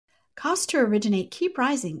Costs to originate keep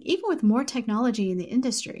rising, even with more technology in the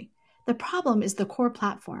industry. The problem is the core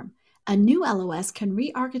platform. A new LOS can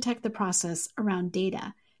re-architect the process around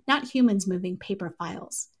data, not humans moving paper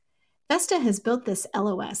files. Vesta has built this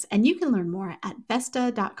LOS, and you can learn more at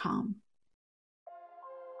Vesta.com.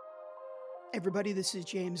 Everybody, this is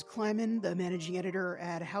James Kleiman, the managing editor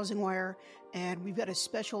at HousingWire, and we've got a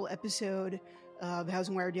special episode of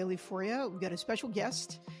HousingWire Daily for you. We've got a special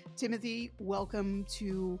guest. Timothy, welcome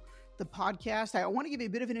to the podcast. I want to give you a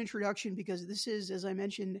bit of an introduction because this is, as I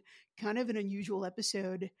mentioned, kind of an unusual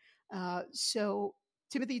episode. So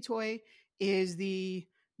Timothy Toy is the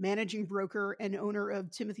managing broker and owner of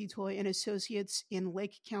Timothy Toy and Associates in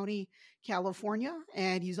Lake County, California,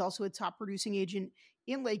 and he's also a top producing agent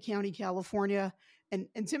in Lake County, California. And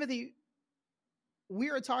Timothy, we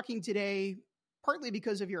are talking today partly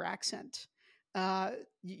because of your accent.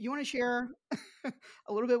 You want to share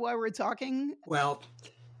a little bit why we're talking? Well,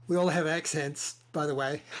 we all have accents, by the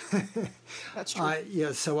way. That's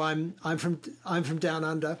true. So I'm from down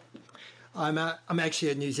under. I'm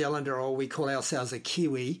actually a New Zealander, or we call ourselves a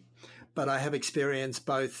Kiwi, but I have experience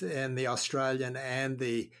both in the Australian and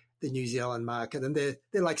the New Zealand market, and they're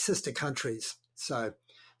like sister countries. So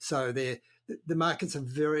the markets are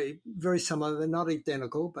very, very similar. They're not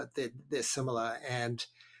identical, but they're similar, and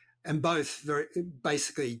both very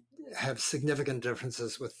basically have significant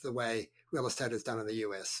differences with the way real estate is done in the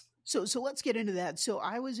US. So let's get into that. So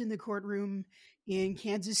I was in the courtroom in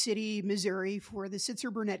Kansas City, Missouri for the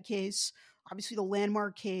Sitzer Burnett case, obviously the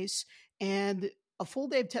landmark case, and a full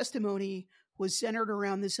day of testimony was centered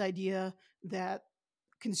around this idea that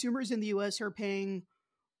consumers in the US are paying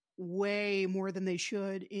way more than they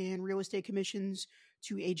should in real estate commissions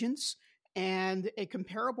to agents. And a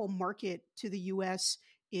comparable market to the US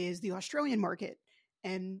is the Australian market.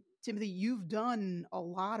 And Timothy, you've done a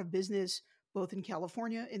lot of business both in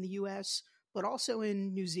California, in the US, but also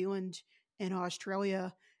in New Zealand and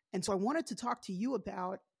Australia. And so I wanted to talk to you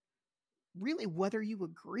about really whether you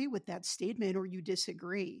agree with that statement or you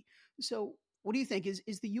disagree. So what do you think?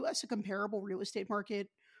 Is the US a comparable real estate market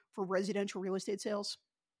for residential real estate sales?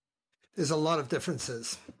 There's a lot of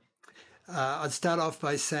differences. I'd start off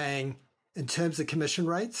by saying, in terms of commission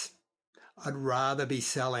rates, I'd rather be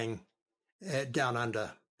selling down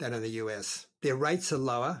under than in the US. Their rates are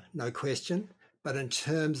lower, no question, but in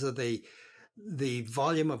terms of the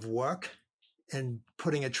volume of work and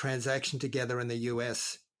putting a transaction together in the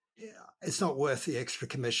US, it's not worth the extra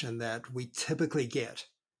commission that we typically get.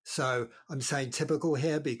 So I'm saying typical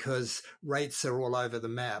here because rates are all over the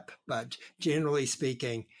map, but generally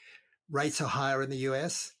speaking, rates are higher in the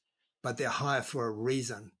US, but they're higher for a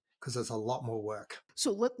reason, because there's a lot more work.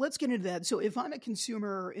 So let's get into that. So if I'm a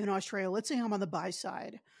consumer in Australia, let's say I'm on the buy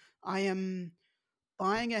side, I am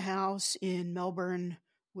buying a house in Melbourne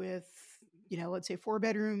with, let's say 4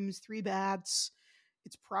 bedrooms, 3 baths.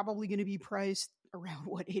 It's probably going to be priced around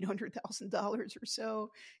 $800,000 or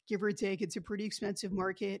so, give or take. It's a pretty expensive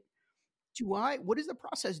market. What is the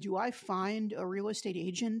process? Do I find a real estate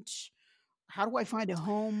agent? How do I find a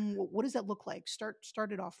home? What does that look like?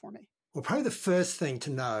 Start it off for me. Well, probably the first thing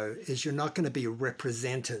to know is you're not going to be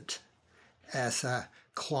represented as a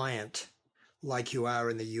client like you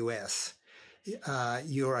are in the US.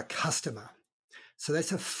 You're a customer. So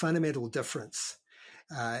that's a fundamental difference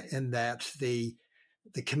in that the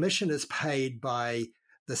commission is paid by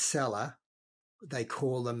the seller. They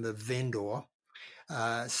call them the vendor.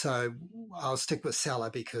 So I'll stick with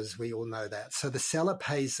seller because we all know that. So the seller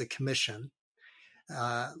pays the commission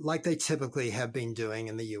like they typically have been doing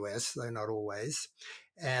in the US, though not always,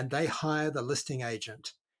 and they hire the listing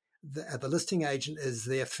agent. The listing agent is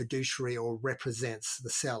their fiduciary or represents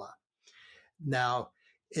the seller. Now,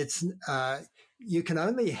 it's you can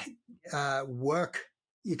only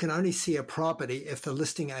you can only see a property if the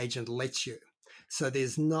listing agent lets you. So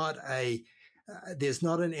there's not an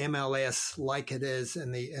MLS like it is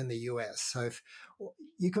in the US. So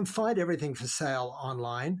you can find everything for sale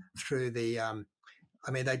online through the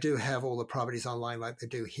they do have all the properties online like they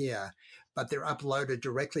do here, but they're uploaded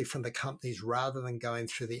directly from the companies rather than going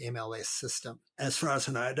through the MLS system. As far as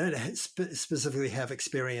I know, I don't specifically have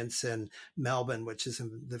experience in Melbourne, which is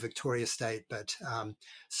in the Victoria state, but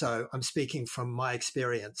so I'm speaking from my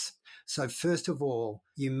experience. So first of all,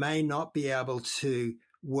 you may not be able to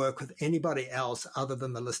work with anybody else other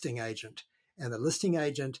than the listing agent. And the listing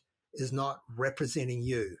agent is not representing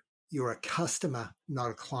you. You're a customer, not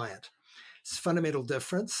a client. It's a fundamental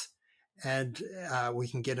difference, and we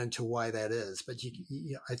can get into why that is. But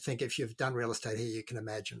I think if you've done real estate here, you can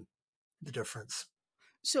imagine the difference.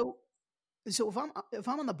 So if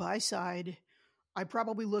I'm on the buy side, I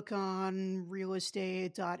probably look on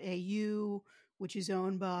realestate.au, which is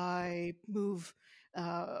owned by Move,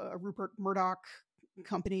 a Rupert Murdoch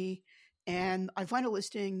company, and I find a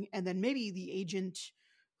listing, and then maybe the agent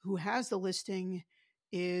who has the listing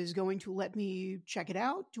is going to let me check it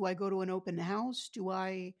out. Do I go to an open house?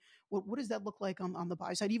 What does that look like on the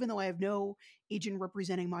buy side, even though I have no agent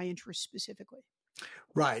representing my interests specifically?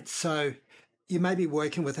 Right. So you may be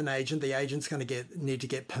working with an agent. The agent's going to need to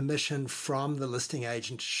get permission from the listing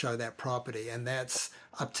agent to show that property, and that's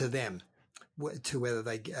up to them to whether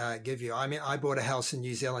they give you. I mean, I bought a house in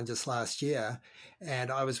New Zealand just last year,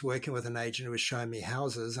 and I was working with an agent who was showing me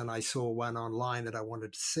houses, and I saw one online that I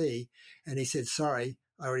wanted to see, and he said, sorry,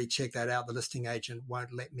 I already checked that out. The listing agent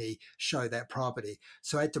won't let me show that property.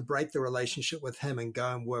 So I had to break the relationship with him and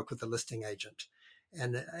go and work with the listing agent.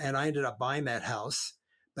 And I ended up buying that house.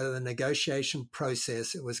 But in the negotiation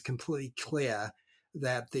process, it was completely clear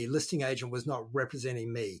that the listing agent was not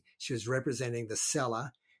representing me. She was representing the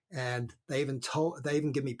seller. And they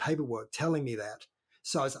even give me paperwork telling me that.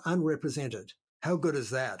 So I was unrepresented. How good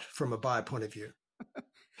is that from a buyer point of view?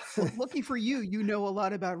 Well, lucky for you, you know a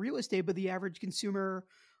lot about real estate, but the average consumer,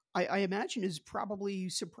 I imagine, is probably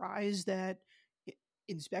surprised that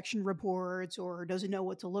inspection reports or doesn't know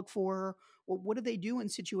what to look for. Well, what do they do in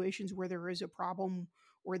situations where there is a problem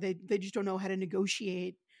or they just don't know how to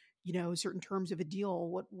negotiate, certain terms of a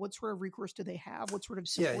deal? What sort of recourse do they have? What sort of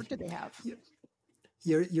support do they have?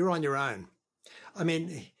 You're on your own. I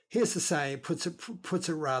mean, here's the saying, puts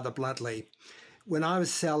it rather bluntly. When I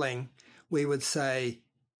was selling, we would say,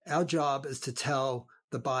 our job is to tell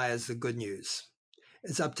the buyers the good news.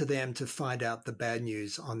 It's up to them to find out the bad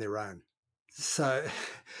news on their own. So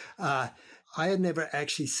I had never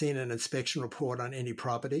actually seen an inspection report on any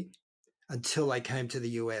property until I came to the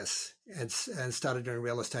US and started doing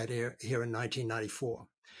real estate here in 1994.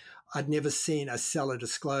 I'd never seen a seller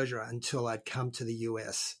disclosure until I'd come to the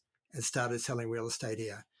US and started selling real estate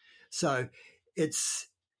here. So there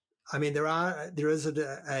is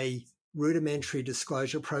a rudimentary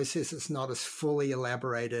disclosure process. It's not as fully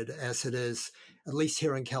elaborated as it is, at least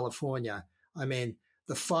here in California. I mean,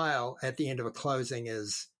 the file at the end of a closing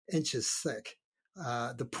is inches thick.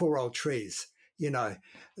 The poor old trees,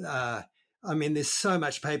 there's so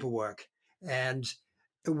much paperwork. And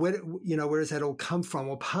where does that all come from?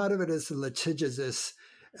 Well, part of it is the litigious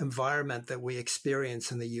environment that we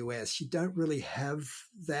experience in the US. You don't really have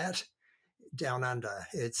that down under.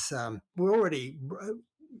 It's we're already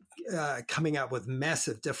coming up with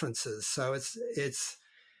massive differences. So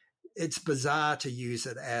it's bizarre to use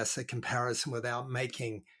it as a comparison without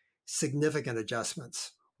making significant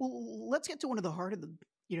adjustments. Well, let's get to one of the heart of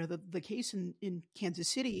the case in Kansas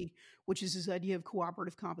City, which is this idea of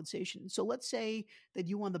cooperative compensation. So let's say that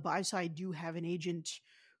you on the buy side do have an agent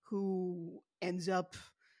who ends up,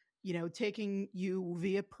 taking you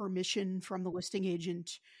via permission from the listing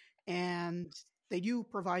agent, and they do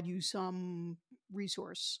provide you some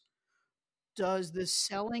resource. Does the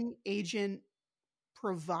selling agent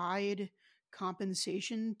provide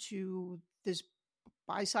compensation to this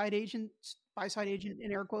buy side agent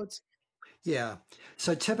in air quotes? Yeah.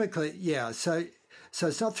 So typically, yeah. So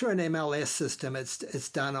it's not through an MLS system. It's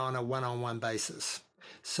done on a one-on-one basis.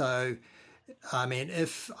 So, I mean,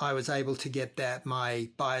 if I was able to get that, my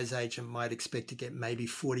buyer's agent might expect to get maybe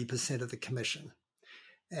 40% of the commission.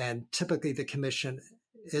 And typically the commission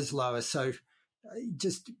is lower. So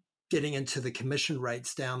just getting into the commission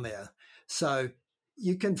rates down there. So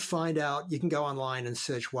you can go online and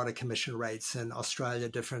search what are commission rates in Australia,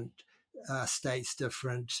 different states,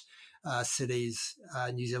 different cities,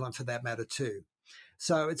 New Zealand for that matter too.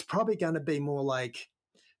 So it's probably going to be more like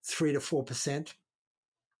 3 to 4%.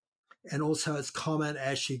 And also it's common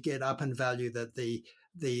as you get up in value that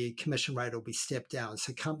the commission rate will be stepped down.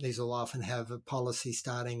 So companies will often have a policy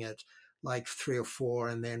starting at like 3 or 4.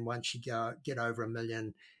 And then once you get over $1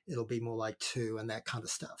 million, it'll be more like 2 and that kind of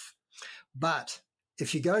stuff. But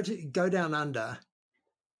if you go down under,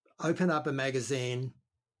 open up a magazine,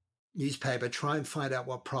 newspaper, try and find out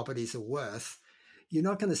what properties are worth, you're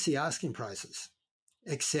not going to see asking prices,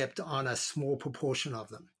 except on a small proportion of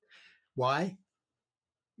them. Why?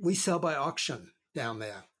 We sell by auction down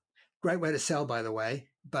there. Great way to sell, by the way,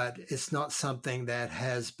 but it's not something that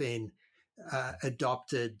has been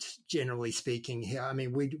adopted, generally speaking, here. I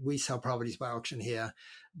mean, we sell properties by auction here,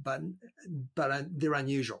 but they're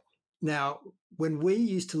unusual. Now, when we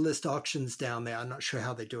used to list auctions down there, I'm not sure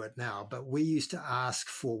how they do it now, but we used to ask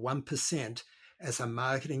for 1% as a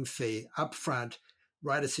marketing fee up front,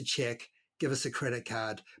 write us a check, give us a credit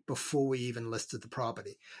card before we even listed the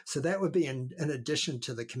property. So that would be in addition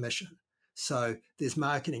to the commission. So there's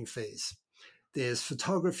marketing fees. There's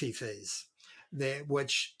photography fees there,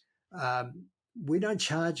 which we don't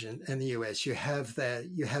charge in the US. You have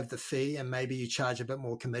the fee, and maybe you charge a bit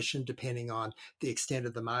more commission depending on the extent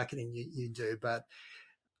of the marketing you do. But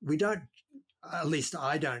we don't, at least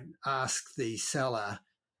I don't, ask the seller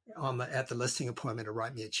at the listing appointment to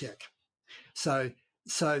write me a check. So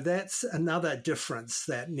that's another difference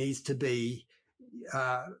that needs to be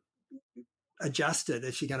adjusted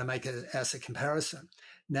if you're going to make an asset comparison.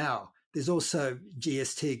 Now, there's also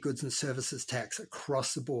GST, goods and services tax,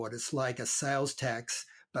 across the board. It's like a sales tax,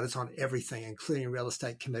 but it's on everything, including real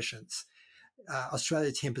estate commissions.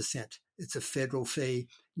 Australia, 10%. It's a federal fee.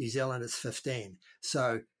 New Zealand is 15%.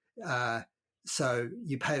 So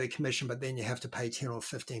you pay the commission, but then you have to pay 10 or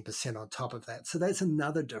 15% on top of that. So that's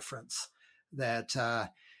another difference that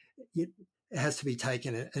it has to be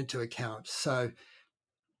taken into account. So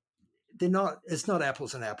it's not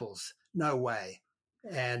apples and apples. No way.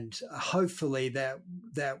 And hopefully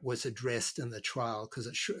that was addressed in the trial, because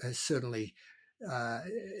it certainly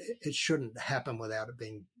it shouldn't happen without it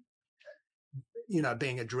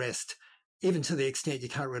being addressed, even to the extent you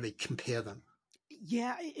can't really compare them.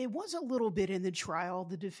 Yeah, it was a little bit in the trial.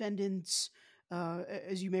 The defendants,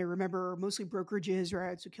 as you may remember, mostly brokerages,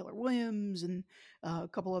 right? So Keller Williams and a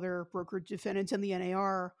couple other brokerage defendants, and the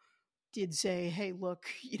NAR did say, hey, look,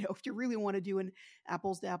 if you really want to do an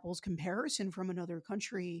apples to apples comparison from another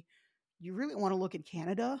country, you really want to look at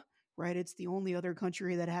Canada, right? It's the only other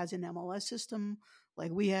country that has an MLS system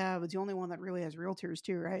like we have. It's the only one that really has realtors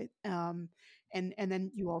too, right? And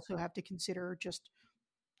then you also have to consider just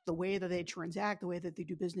the way that they transact, the way that they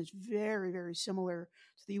do business, very, very similar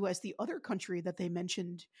to the US. The other country that they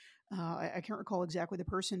mentioned, I can't recall exactly the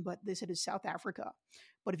person, but they said is South Africa.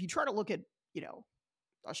 But if you try to look at,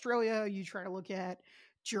 Australia, you try to look at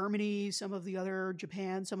Germany,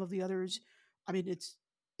 Japan, some of the others, I mean, it's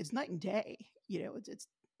night and day. It's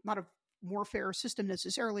not a more fair system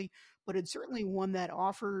necessarily, but it's certainly one that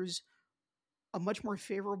offers a much more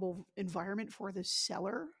favorable environment for the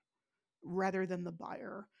seller rather than the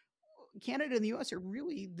buyer. Canada and the US are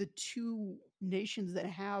really the two nations that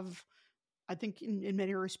have, I think, in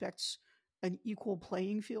many respects, an equal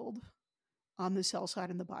playing field on the sell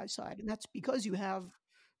side and the buy side. And that's because you have,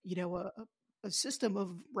 a system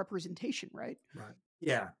of representation, right? Right.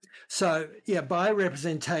 Yeah. So, buyer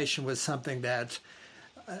representation was something that,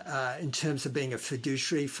 in terms of being a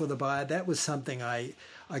fiduciary for the buyer, that was something I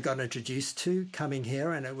got introduced to coming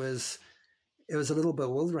here, and it was a little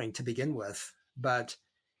bewildering to begin with, but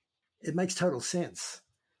it makes total sense.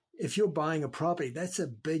 If you're buying a property, that's a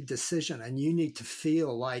big decision, and you need to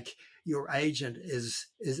feel like your agent is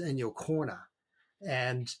in your corner.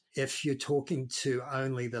 And if you're talking to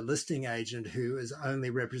only the listing agent who is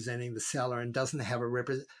only representing the seller and doesn't have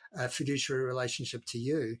a fiduciary relationship to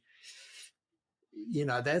you,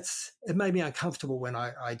 it made me uncomfortable when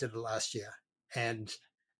I did it last year. And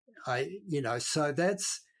so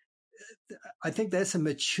I think that's a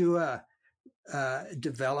mature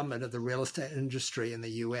development of the real estate industry in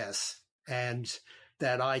the US, and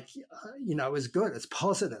that is good. It's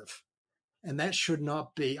positive, and that should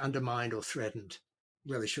not be undermined or threatened.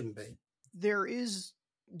 Really shouldn't be. There is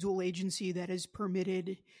dual agency that is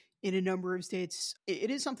permitted in a number of states. It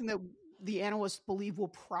is something that the analysts believe will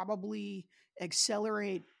probably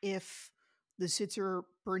accelerate if the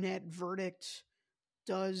Sitzer-Burnett verdict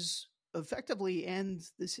does effectively end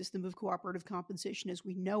the system of cooperative compensation as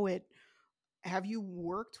we know it. Have you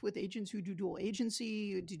worked with agents who do dual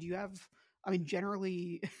agency? Did you have,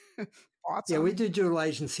 generally thoughts? Yeah, we do dual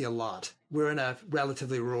agency a lot. We're in a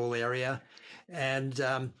relatively rural area. And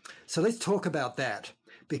so let's talk about that,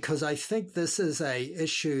 because I think this is a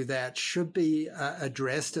issue that should be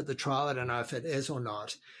addressed at the trial. I don't know if it is or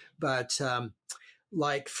not. But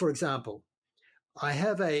for example, I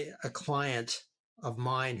have a client of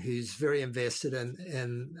mine who's very invested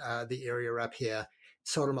in the area up here,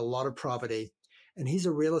 sold him a lot of property, and he's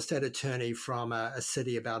a real estate attorney from a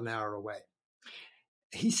city about an hour away.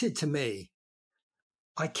 He said to me,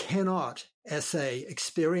 I cannot, as a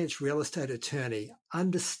experienced real estate attorney,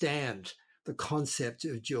 understand the concept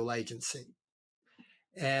of dual agency.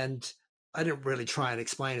 And I didn't really try and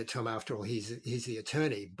explain it to him. After all, he's the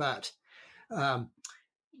attorney. But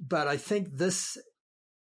I think this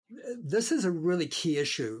is a really key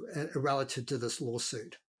issue relative to this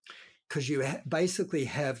lawsuit, because you basically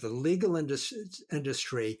have the legal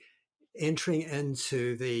industry entering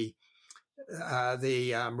into the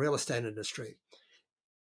real estate industry.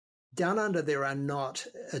 Down under, there are not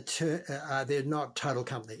they're not title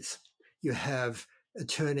companies. You have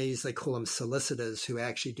attorneys, they call them solicitors, who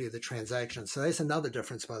actually do the transactions. So that's another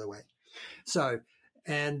difference, by the way. So,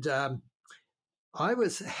 and I'm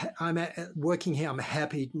working here. I'm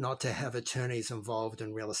happy not to have attorneys involved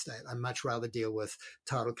in real estate. I much rather deal with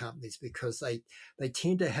title companies because they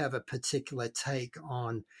tend to have a particular take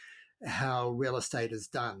on how real estate is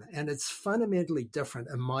done. And it's fundamentally different,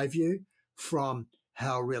 in my view, from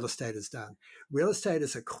how real estate is done. Real estate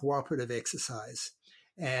is a cooperative exercise,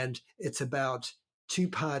 and it's about two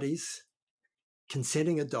parties,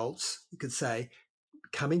 consenting adults, you could say,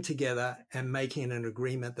 coming together and making an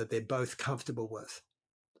agreement that they're both comfortable with.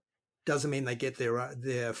 Doesn't mean they get their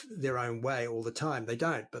own way all the time. They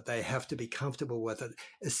don't, but they have to be comfortable with it.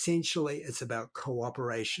 Essentially, it's about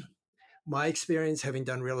cooperation. My experience, having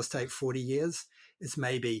done real estate 40 years, is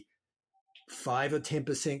maybe 5 or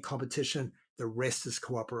 10% competition. The rest is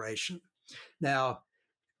cooperation. Now,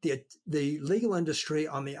 the legal industry,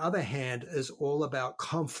 on the other hand, is all about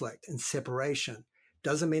conflict and separation.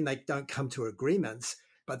 Doesn't mean they don't come to agreements,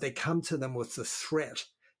 but they come to them with the threat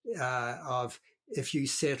of, if you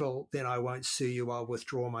settle, then I won't sue you. I'll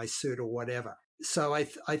withdraw my suit or whatever. So I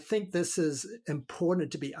think this is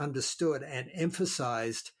important to be understood and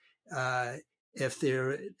emphasized if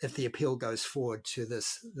the appeal goes forward to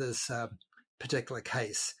this particular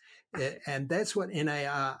case. And that's what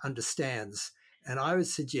NAR understands. And I would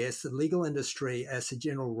suggest the legal industry, as a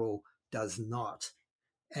general rule, does not.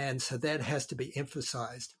 And so that has to be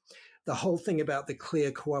emphasized. The whole thing about the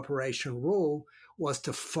clear cooperation rule was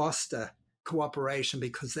to foster cooperation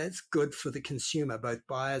because that's good for the consumer, both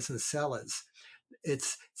buyers and sellers.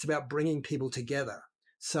 It's about bringing people together.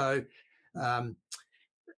 So I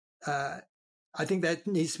think that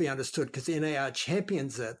needs to be understood because NAR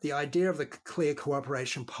champions it. The idea of the clear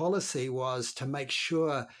cooperation policy was to make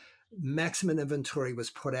sure maximum inventory was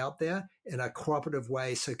put out there in a cooperative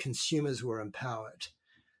way so consumers were empowered.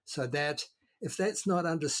 So that if that's not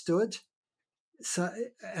understood,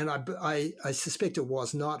 and I suspect it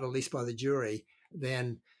was not, at least by the jury,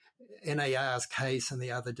 then NAR's case and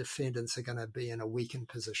the other defendants are going to be in a weakened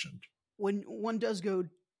position. When one does go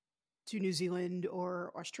to New Zealand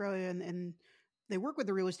or Australia and they work with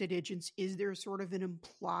the real estate agents, is there sort of an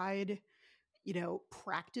implied,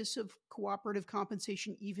 practice of cooperative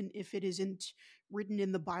compensation, even if it isn't written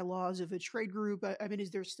in the bylaws of a trade group? I mean,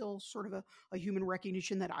 is there still sort of a human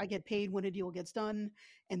recognition that I get paid when a deal gets done,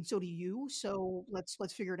 and so do you? So let's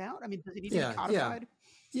figure it out. I mean, does it need to be codified?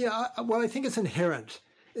 Yeah. Well, I think it's inherent.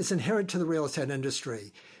 It's inherent to the real estate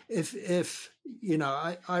industry. If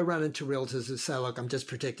I run into realtors who say, "Look, I'm just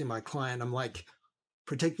protecting my client." I'm like,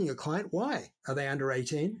 "Protecting your client? Why? Are they under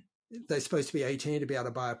 18? They're supposed to be 18 to be able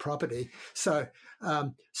to buy a property." So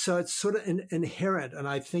it's sort of inherent. And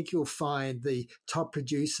I think you'll find the top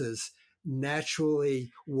producers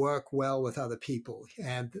naturally work well with other people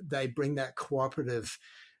and they bring that cooperative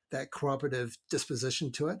disposition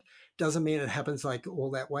to it. Doesn't mean it happens like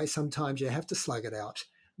all that way. Sometimes you have to slug it out,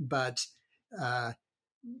 but that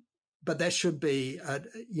should be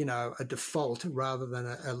a default rather than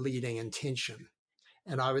a leading intention.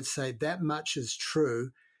 And I would say that much is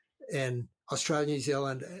true in Australia, New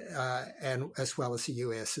Zealand, and as well as the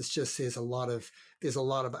US. It's just there's a lot of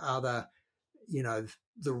other,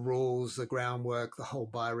 the rules, the groundwork, the whole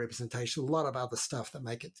buyer representation, a lot of other stuff that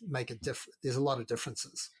make it different. There's a lot of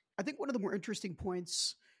differences. I think one of the more interesting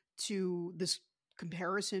points to this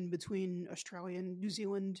comparison between Australia and New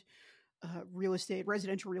Zealand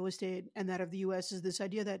residential real estate, and that of the US is this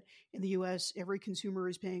idea that in the US, every consumer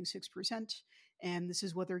is paying 6%, and this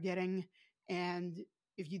is what they're getting. And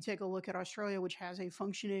if you take a look at Australia, which has a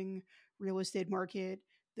functioning real estate market,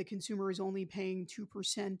 the consumer is only paying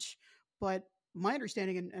 2%. But my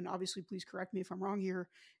understanding, and obviously please correct me if I'm wrong here,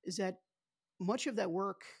 is that much of that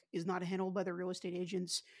work is not handled by the real estate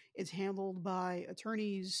agents. It's handled by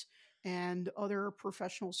attorneys and other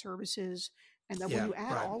professional services. And that when you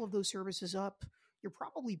add all of those services up, you're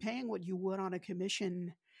probably paying what you would on a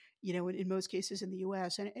commission, in most cases in the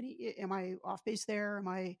US. And am I off base there? Am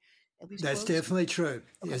I at least That's close? definitely true.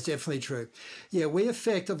 Okay. It's definitely true. Yeah, we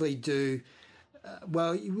effectively do,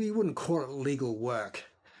 we wouldn't call it legal work,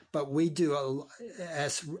 but we do,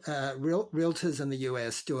 as realtors in the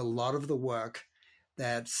US, do a lot of the work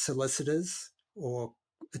that solicitors or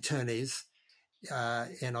attorneys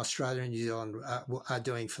in Australia and New Zealand are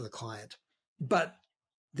doing for the client. But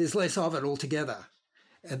there's less of it altogether.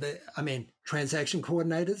 And transaction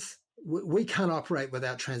coordinators, we can't operate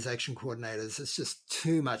without transaction coordinators. It's just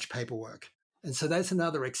too much paperwork. And so that's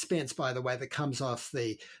another expense, by the way, that comes off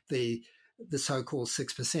the so-called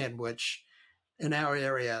 6%, which in our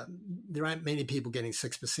area, there aren't many people getting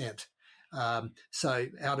 6%. So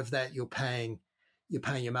out of that, you're paying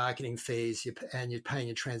your marketing fees and you're paying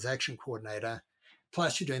your transaction coordinator.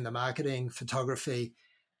 Plus you're doing the marketing, photography,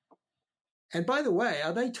 And by the way,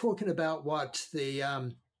 are they talking about what the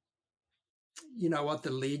what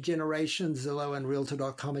the lead generation Zillow and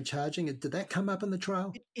Realtor.com are charging? Did that come up in the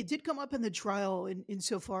trial? It did come up in the trial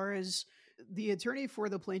insofar as the attorney for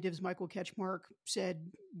the plaintiffs, Michael Ketchmark, said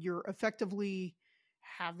you're effectively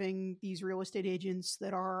having these real estate agents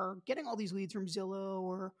that are getting all these leads from Zillow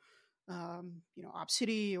or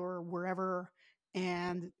OpCity or wherever,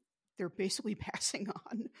 and they're basically passing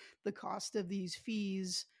on the cost of these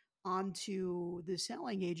fees onto the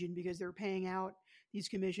selling agent because they're paying out these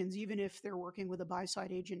commissions, even if they're working with a buy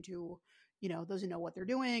side agent who, doesn't know what they're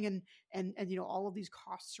doing. And all of these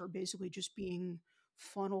costs are basically just being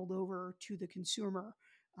funneled over to the consumer.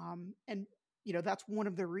 And that's one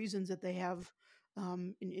of the reasons that they have,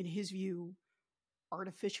 in his view,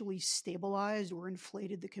 artificially stabilized or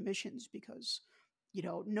inflated the commissions because,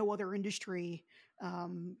 no other industry,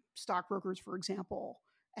 stockbrokers, for example,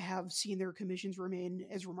 have seen their commissions remain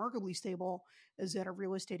as remarkably stable as that of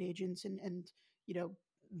real estate agents. And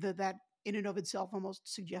that in and of itself almost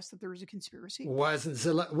suggests that there is a conspiracy. Why isn't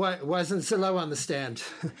Zillow on the stand?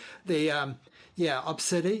 The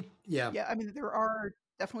OpCity, yeah. I mean, there are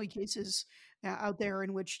definitely cases out there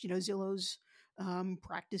in which Zillow's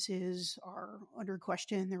practices are under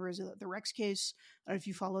question. There was the Rex case. I don't know if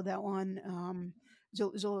you followed that one.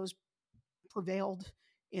 Zillow's prevailed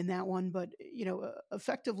in that one, but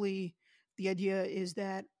effectively, the idea is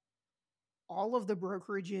that all of the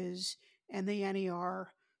brokerages and the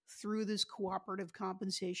NAR through this cooperative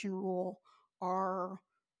compensation rule are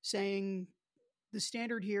saying the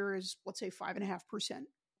standard here is, let's say, 5.5%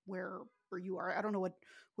 where you are. I don't know what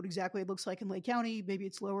exactly it looks like in Lake County. Maybe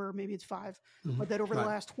it's lower, maybe it's 5, but that over the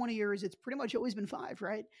last 20 years, it's pretty much always been 5,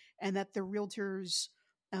 right? And that the realtors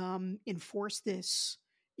enforce this,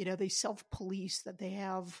 they self-police, that they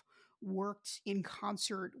have worked in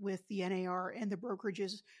concert with the NAR and the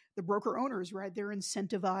brokerages, the broker owners, right? They're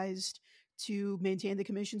incentivized to maintain the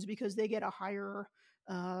commissions because they get a higher,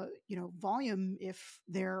 volume if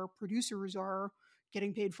their producers are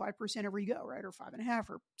getting paid 5% every go, right? Or 5.5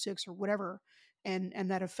 or 6 or whatever. And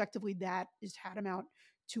that effectively that is tantamount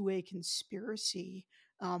to a conspiracy.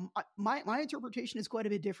 My interpretation is quite a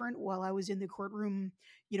bit different. While I was in the courtroom,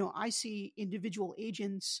 I see individual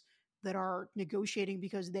agents that are negotiating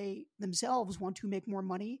because they themselves want to make more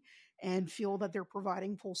money and feel that they're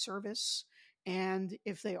providing full service. And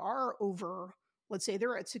if they are over, let's say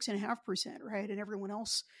they're at 6.5%, right? And everyone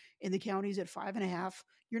else in the county is at 5.5%,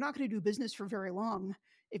 you're not going to do business for very long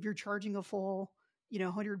if you're charging a full,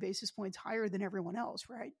 100 basis points higher than everyone else,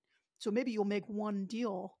 right? So maybe you'll make one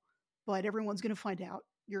deal, but everyone's going to find out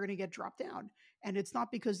you're going to get dropped down. And it's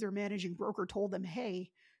not because their managing broker told them,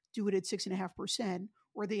 hey, do it at 6.5%,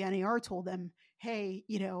 or the NAR told them, hey,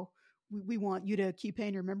 we want you to keep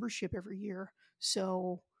paying your membership every year.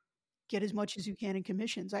 So get as much as you can in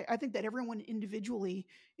commissions. I think that everyone individually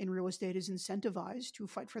in real estate is incentivized to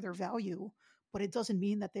fight for their value, but it doesn't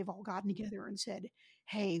mean that they've all gotten together and said,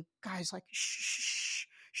 hey, guys, like, shh,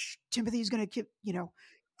 Timothy's going to keep,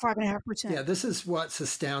 5.5%. Yeah, this is what's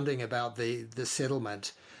astounding about the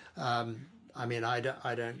settlement. I mean,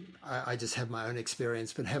 I just have my own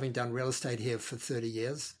experience, but having done real estate here for 30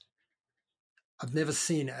 years, I've never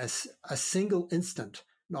seen a single instant,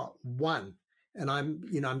 not one. And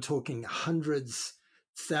I'm talking hundreds,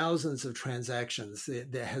 thousands of transactions.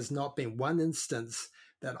 There has not been one instance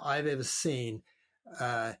that I've ever seen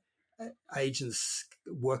agents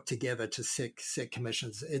work together to set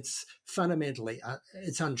commissions. It's fundamentally,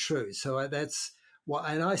 it's untrue. So that's what,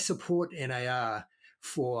 and I support NAR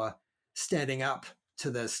for standing up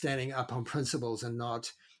on principles and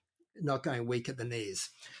not going weak at the knees.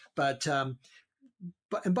 But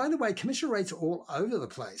and by the way, commission rates are all over the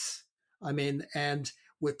place. I mean, and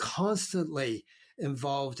we're constantly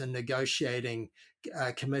involved in negotiating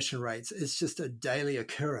commission rates. It's just a daily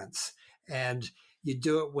occurrence. And you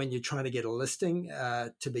do it when you're trying to get a listing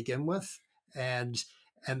to begin with. And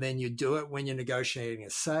then you do it when you're negotiating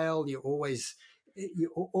a sale. You're always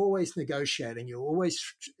negotiating. You're always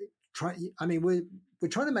trying. I mean, we're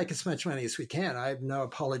trying to make as much money as we can. I have no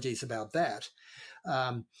apologies about that.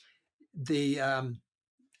 And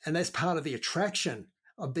that's part of the attraction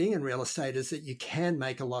of being in real estate, is that you can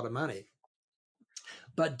make a lot of money.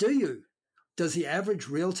 But does the average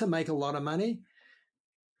realtor make a lot of money?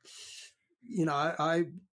 I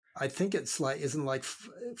think it's isn't like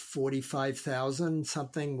 45,000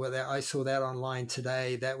 something, where I saw that online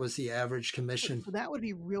today. That was the average commission. So that would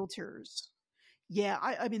be realtors. Yeah.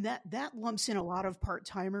 I mean, that lumps in a lot of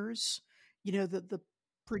part-timers, the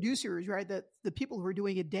producers, right? The people who are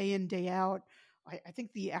doing it day in, day out. I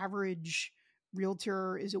think the average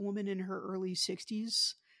realtor is a woman in her early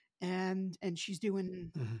 60s. and she's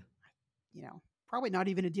doing, Mm-hmm. Probably not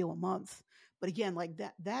even a deal a month. But again, like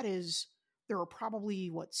that is, there are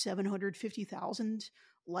probably 750,000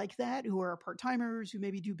 like that who are part-timers who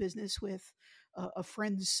maybe do business with a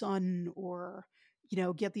friend's son, or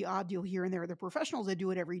get the odd deal here and there. The professionals that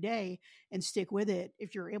do it every day and stick with it,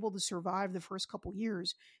 if you're able to survive the first couple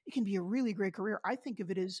years, it can be a really great career. I think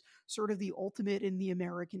of it as sort of the ultimate in the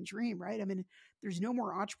American dream, right? I mean, there's no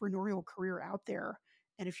more entrepreneurial career out there,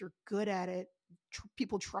 and if you're good at it,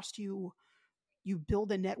 people trust you. You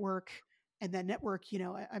build a network, and that network,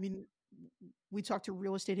 I mean, we talk to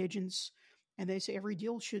real estate agents and they say every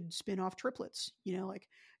deal should spin off triplets, like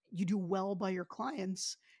you do well by your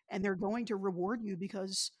clients and they're going to reward you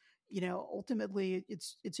because, ultimately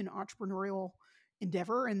it's an entrepreneurial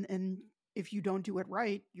endeavor. And if you don't do it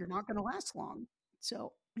right, you're not going to last long.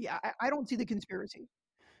 So yeah, I don't see the conspiracy.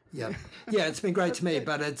 Yeah. Yeah. It's been great to me, Good.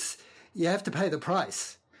 but you have to pay the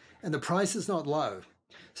price, and the price is not low.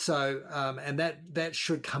 So, and that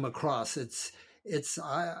should come across.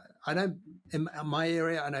 I don't, in my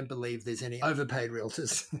area, I don't believe there's any overpaid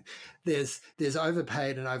realtors. there's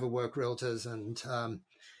overpaid and overworked realtors, and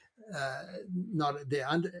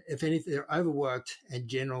if anything, they're overworked, and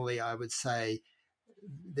generally I would say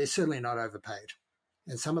they're certainly not overpaid.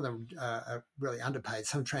 And some of them are really underpaid.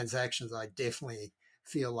 Some transactions I definitely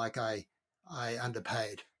feel like I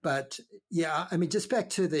underpaid. But yeah, I mean, just back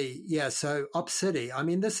to so OpCity, I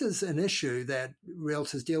mean, this is an issue that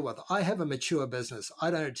realtors deal with. I have a mature business. I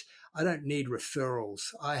don't need referrals.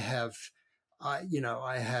 I have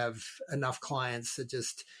enough clients that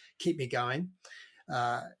just keep me going.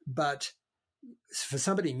 But for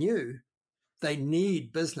somebody new, they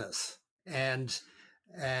need business, and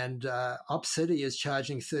OpCity is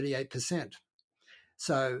charging 38%.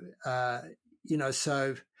 So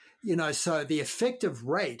so the effective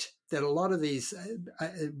rate that a lot of these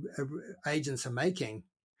agents are making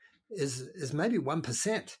is maybe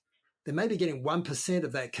 1%. They may be getting 1%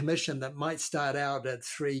 of that commission that might start out at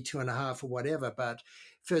 3, 2.5, or whatever. But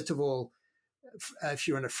first of all, if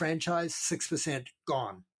you're in a franchise, 6%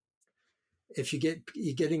 gone. If you're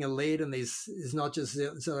getting a lead, and there's not just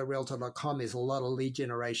ZillowRealtor.com, there's a lot of lead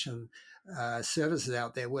generation services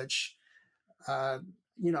out there, which I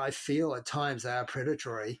feel at times they are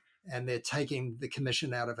predatory and they're taking the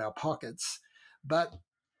commission out of our pockets. But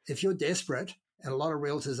if you're desperate, and a lot of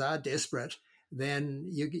realtors are desperate, then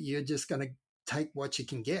you're just going to take what you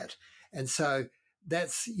can get. And so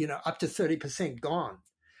that's, up to 30% gone.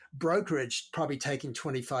 Brokerage probably taking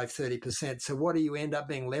 25, 30%. So what do you end up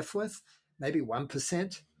being left with? Maybe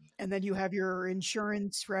 1%. And then you have your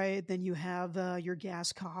insurance, right? Then you have your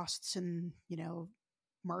gas costs and,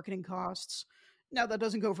 marketing costs. Now, that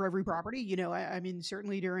doesn't go for every property. I mean,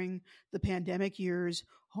 certainly during the pandemic years,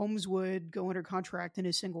 homes would go under contract in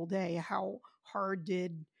a single day. How hard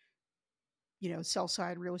did, sell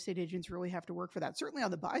side real estate agents really have to work for that? Certainly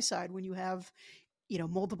on the buy side, when you have,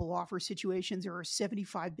 multiple offer situations or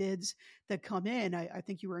 75 bids that come in, I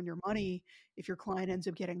think you earn your money if your client ends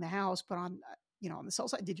up getting the house. But on the sell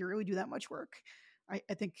side, did you really do that much work? I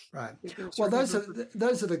think right. Well, those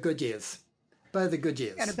are the good years. They're the good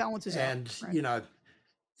years, and it balances out. And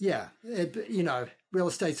real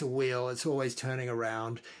estate's a wheel; it's always turning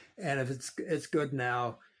around. And if it's good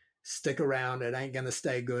now, stick around. It ain't going to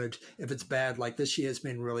stay good. If it's bad, like this year's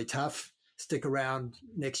been really tough, stick around.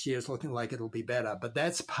 Next year's looking like it'll be better. But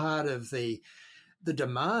that's part of the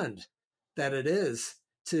demand that it is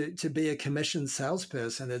to be a commissioned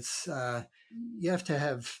salesperson. It's you have to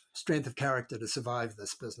have strength of character to survive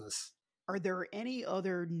this business. Are there any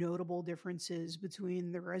other notable differences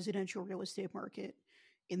between the residential real estate market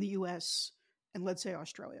in the U.S. and, let's say,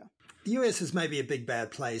 Australia? The U.S. is maybe a big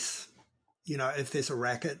bad place. If there's a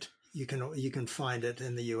racket, you can find it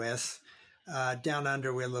in the U.S. Down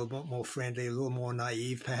under, we're a little bit more friendly, a little more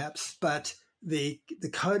naive, perhaps. But the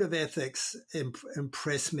code of ethics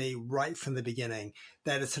impressed me right from the beginning,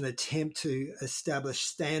 that it's an attempt to establish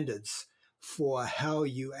standards for how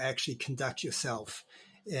you actually conduct yourself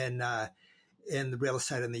in the real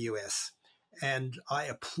estate in the US. And I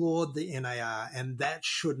applaud the NAR, and that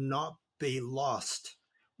should not be lost.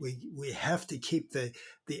 We have to keep the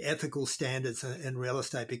ethical standards in real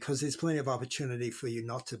estate, because there's plenty of opportunity for you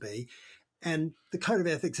not to be. And the code of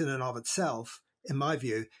ethics in and of itself, in my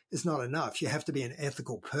view, is not enough. You have to be an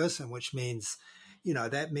ethical person, which means,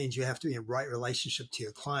 that means you have to be in right relationship to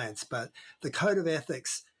your clients. But the code of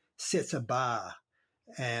ethics sets a bar,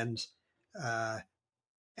 and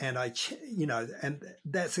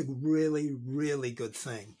that's a really, really good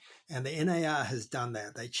thing. And the NAR has done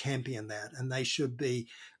that. They champion that, and they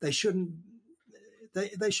shouldn't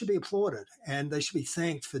they should be applauded, and they should be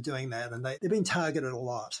thanked for doing that. And they've been targeted a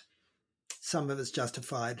lot. Some of it's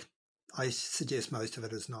justified. I suggest most of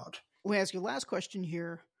it is not. Let me ask you a last question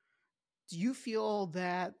here. Do you feel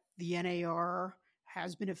that the NAR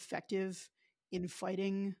has been effective in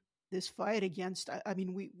fighting this fight against, I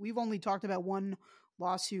mean, we've only talked about one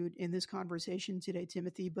lawsuit in this conversation today,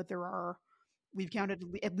 Timothy, but we've counted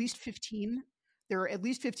at least 15. There are at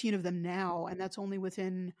least 15 of them now, and that's only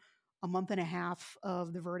within a month and a half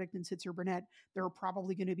of the verdict in Sitzer Burnett. There are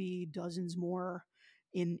probably going to be dozens more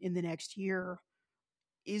in the next year.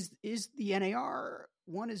 Is the NAR,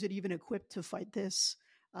 one, is it even equipped to fight this?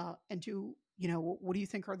 And two, what do you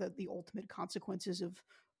think are the ultimate consequences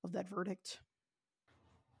of that verdict?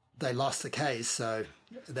 They lost the case, so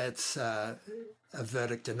that's a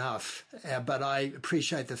verdict enough. But I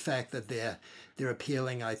appreciate the fact that they're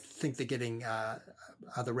appealing. I think they're getting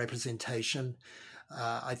other representation.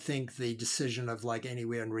 I think the decision of Like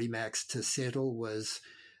Anywhere and Remax to settle was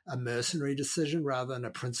a mercenary decision rather than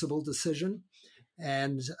a principled decision.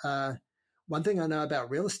 And one thing I know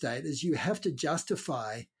about real estate is you have to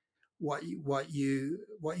justify what you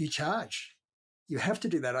charge. You have to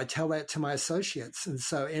do that. I tell that to my associates. And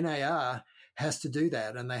so NAR has to do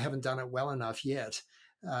that, and they haven't done it well enough yet.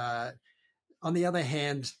 On the other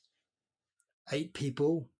hand, 8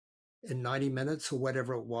 people in 90 minutes or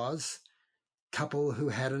whatever it was,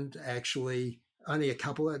 only a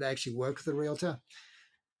couple had actually worked with the realtor.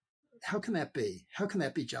 How can that be? How can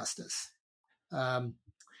that be justice? But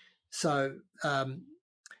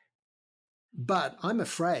I'm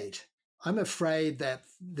afraid that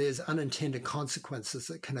there's unintended consequences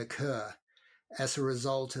that can occur as a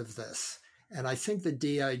result of this. And I think the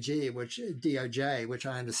DOJ, which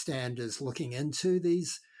I understand is looking into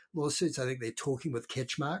these lawsuits, I think they're talking with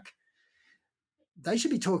Ketchmark. They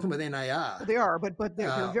should be talking with NAR. They are, but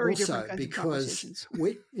they're very different kinds because of conversations.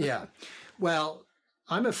 Well,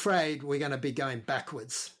 I'm afraid we're going to be going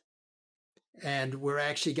backwards, and we're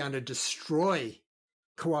actually going to destroy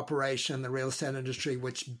cooperation in the real estate industry,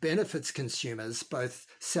 which benefits consumers, both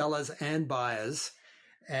sellers and buyers.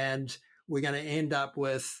 And we're going to end up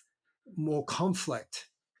with more conflict.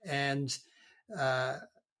 And, that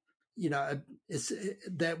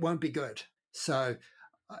won't be good. So,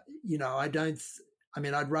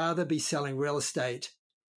 I'd rather be selling real estate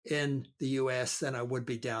in the US than I would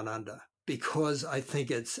be down under, because I think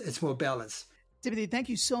it's more balanced. Timothy, thank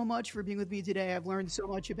you so much for being with me today. I've learned so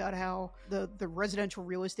much about how the residential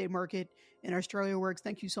real estate market in Australia works.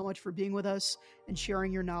 Thank you so much for being with us and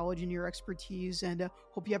sharing your knowledge and your expertise. And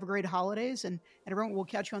hope you have a great holidays. And everyone, we'll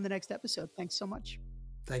catch you on the next episode. Thanks so much.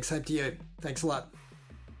 Thanks, same to you. Thanks a lot.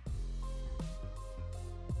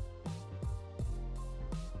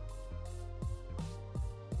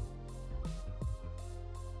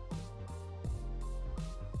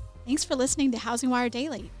 Thanks for listening to Housing Wire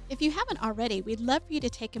Daily. If you haven't already, we'd love for you to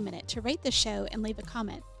take a minute to rate the show and leave a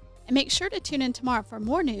comment. And make sure to tune in tomorrow for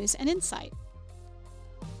more news and insight.